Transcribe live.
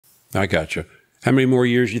I gotcha. How many more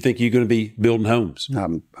years do you think you're going to be building homes? I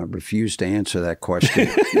refuse to answer that question.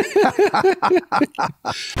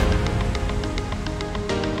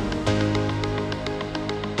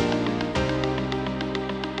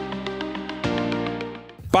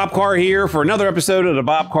 Bob Carr here for another episode of the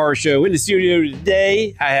Bob Carr Show. In the studio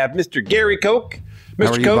today, I have Mr. Gary Koch.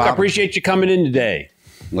 Mr. Koch, I appreciate you coming in today.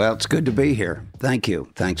 Well, it's good to be here. Thank you.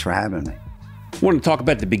 Thanks for having me. I want to talk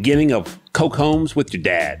about the beginning of Koch Homes with your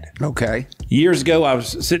dad. Okay. Years ago, I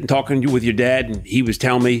was sitting talking with your dad, and he was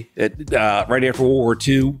telling me that right after World War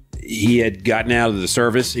II, he had gotten out of the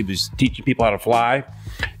service. He was teaching people how to fly,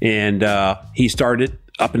 and he started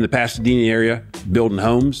up in the Pasadena area building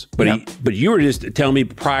homes. But Yep. but you were just telling me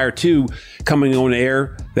prior to coming on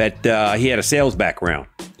air that he had a sales background.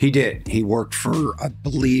 He did. He worked for, I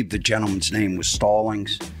believe the gentleman's name was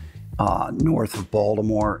Stallings, north of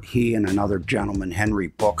Baltimore. He and another gentleman, Henry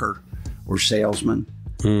Booker, were salesmen.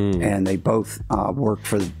 And they both worked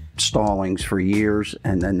for Stallings for years.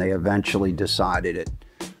 And then they eventually decided at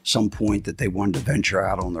some point that they wanted to venture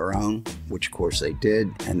out on their own, which of course they did.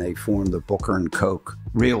 And they formed the Booker and Koch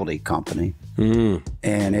Realty Company.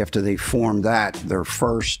 And after they formed that, their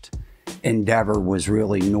first endeavor was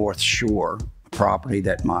really North Shore, a property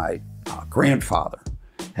that my grandfather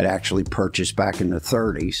had actually purchased back in the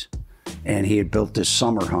 30s. And he had built this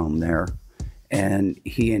summer home there. And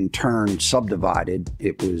he in turn subdivided,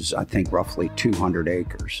 it was, I think, roughly 200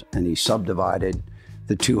 acres. And he subdivided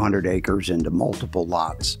the 200 acres into multiple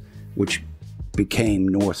lots, which became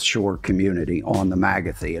North Shore Community on the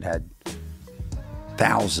Magathie. It had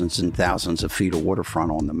thousands and thousands of feet of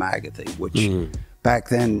waterfront on the Magathie, which back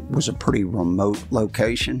then was a pretty remote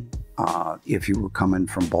location if you were coming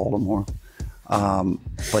from Baltimore.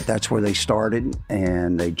 But that's where they started,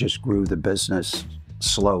 and they just grew the business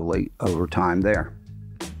slowly over time there.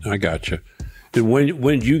 I gotcha. And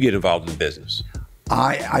when did you get involved in business?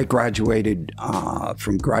 I graduated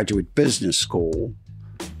from Graduate Business School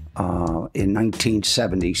in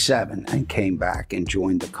 1977 and came back and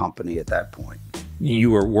joined the company at that point.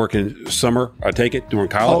 You were working summer, I take it, during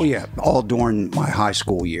college? Oh, yeah. All during my high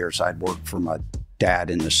school years, I'd worked for my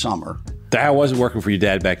dad in the summer. How was it working for your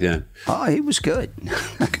dad back then? He was good.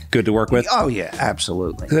 Good to work with? Oh, yeah,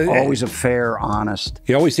 absolutely. Always a fair, honest.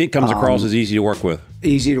 He always comes across as easy to work with.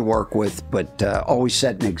 Easy to work with, but always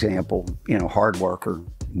set an example. You know, hard worker,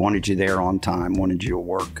 wanted you there on time, wanted you to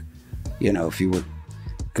work. You know, if you were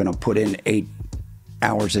going to put in 8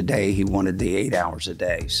 hours a day, he wanted the 8 hours a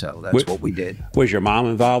day. So that's what we did. Was your mom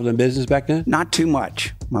involved in business back then? Not too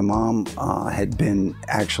much. My mom had been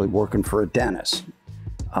actually working for a dentist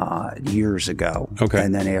years ago. Okay.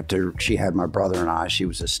 And then after she had my brother and I, she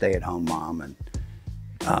was a stay-at-home mom and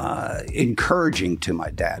encouraging to my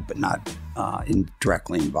dad, but not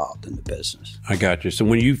directly involved in the business. I got you. So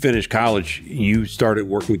when you finished college, you started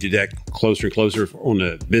working with your dad closer and closer on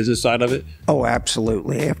the business side of it? Oh,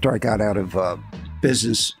 absolutely. After I got out of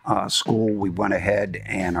business school, we went ahead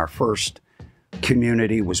and our first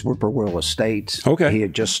community was Whippoorwill Estates. Okay. He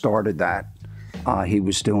had just started that. He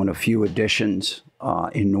was doing a few additions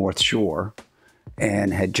in North Shore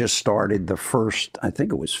and had just started the first, I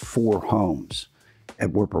think it was 4 homes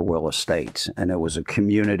at Whippoorwill Estates. And it was a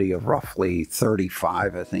community of roughly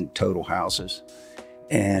 35, I think, total houses.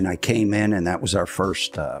 And I came in and that was our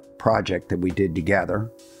first project that we did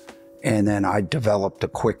together. And then I developed a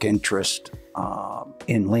quick interest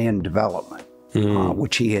in land development,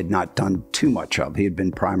 which he had not done too much of. He had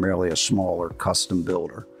been primarily a smaller custom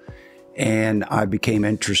builder. And I became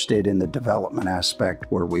interested in the development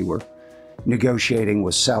aspect where we were negotiating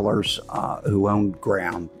with sellers who owned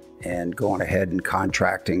ground and going ahead and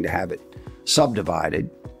contracting to have it subdivided.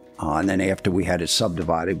 And then after we had it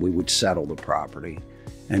subdivided, we would settle the property.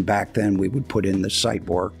 And back then we would put in the site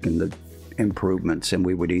work and the improvements, and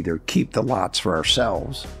we would either keep the lots for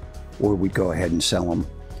ourselves or we'd go ahead and sell them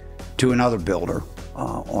to another builder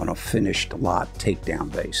on a finished lot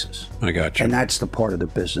takedown basis. I got you. And that's the part of the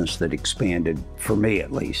business that expanded, for me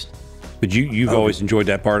at least. But you've always enjoyed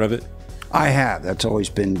that part of it? I have. That's always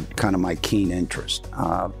been kind of my keen interest.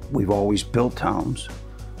 We've always built homes,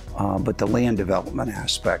 but the land development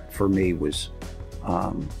aspect for me was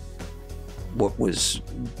what was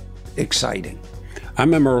exciting. I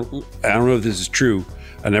remember, I don't know if this is true,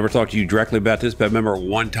 I never talked to you directly about this, but I remember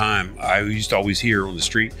one time I used to always hear on the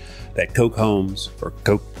street that Koch Homes or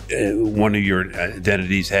Koch, one of your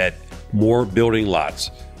identities, had more building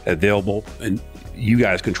lots available, and you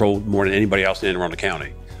guys controlled more than anybody else in Anne Arundel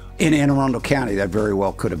County. In Anne Arundel County, that very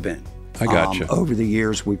well could have been. I gotcha. Over the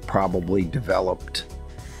years, we've probably developed,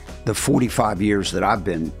 the 45 years that I've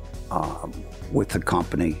been with the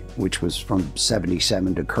company, which was from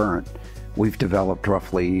 77 to current. We've developed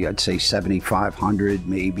roughly, I'd say 7,500,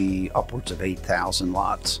 maybe upwards of 8,000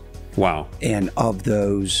 lots. Wow. And of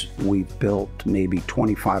those, we've built maybe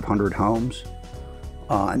 2,500 homes.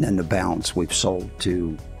 And then the balance we've sold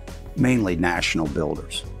to mainly national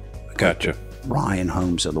builders. Gotcha. Ryan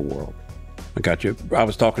Homes of the world. I got you. I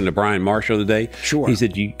was talking to Brian Marsh the other day. Sure. He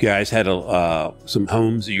said you guys had some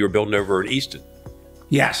homes that you were building over in Easton.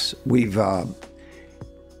 Yes, we've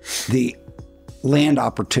the land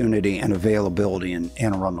opportunity and availability in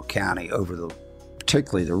Anne Arundel County over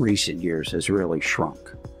particularly the recent years has really shrunk.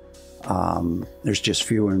 There's just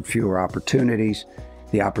fewer and fewer opportunities.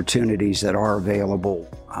 The opportunities that are available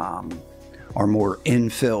are more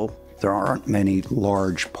infill. There aren't many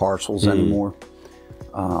large parcels anymore.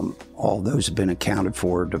 All those have been accounted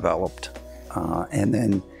for, developed. And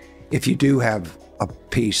then if you do have a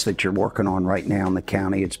piece that you're working on right now in the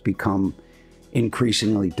county, it's become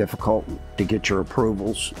increasingly difficult to get your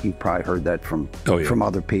approvals. You've probably heard that from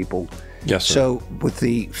other people. Yes, sir. So with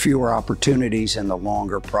the fewer opportunities and the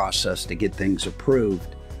longer process to get things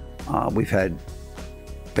approved, we've had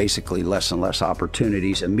basically less and less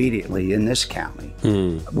opportunities immediately in this county,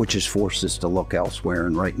 which has forced us to look elsewhere.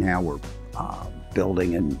 And right now we're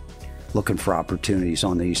building and looking for opportunities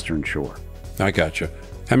on the Eastern Shore. I got you.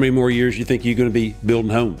 How many more years do you think you're going to be building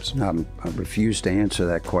homes? I refuse to answer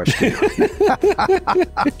that question.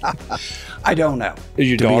 I don't know. Does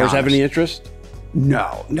your daughters have any interest?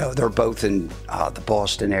 No, they're both in the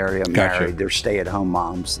Boston area, married. They're stay-at-home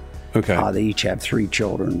moms. Okay. They each have 3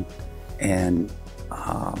 children, and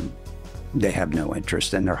they have no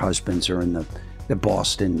interest, and their husbands are in the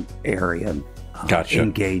Boston area,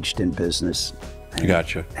 engaged in business.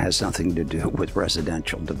 Gotcha. Has nothing to do with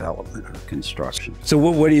residential development or construction. So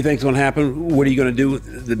what do you think is going to happen? What are you going to do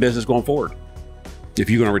with the business going forward? If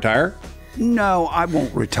you're going to retire? No, I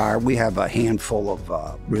won't retire. We have a handful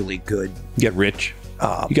of really good... Get rich.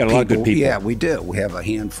 You got a lot of good people. Yeah, we do. We have a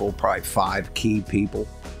handful, probably 5 key people,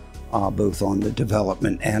 both on the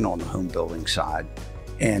development and on the home building side.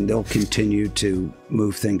 And they'll continue to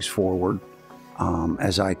move things forward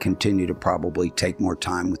as I continue to probably take more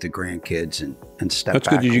time with the grandkids and step back. That's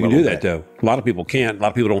good that you can do that, though. A lot of people can't. A lot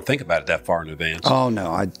of people don't think about it that far in advance. Oh,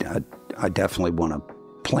 no. I definitely want to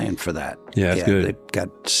plan for that. Yeah, that's good. They've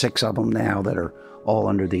got 6 of them now that are all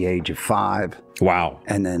under the age of 5. Wow.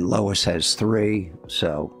 And then Lois has 3.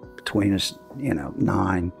 So between us,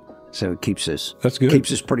 9. So it keeps us... That's good.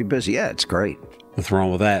 Keeps us pretty busy. Yeah, it's great. What's wrong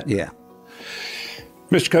with that? Yeah.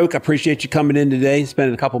 Mr. Koch, I appreciate you coming in today,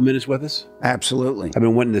 spending a couple minutes with us. Absolutely. I've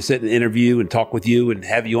been wanting to sit and interview and talk with you and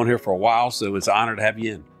have you on here for a while, so it's an honor to have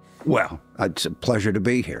you in. Well, it's a pleasure to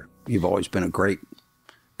be here. You've always been a great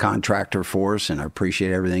contractor for us, and I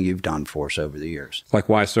appreciate everything you've done for us over the years.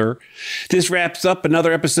 Likewise, sir. This wraps up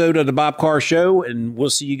another episode of the Bob Carr Show, and we'll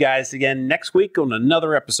see you guys again next week on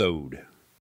another episode.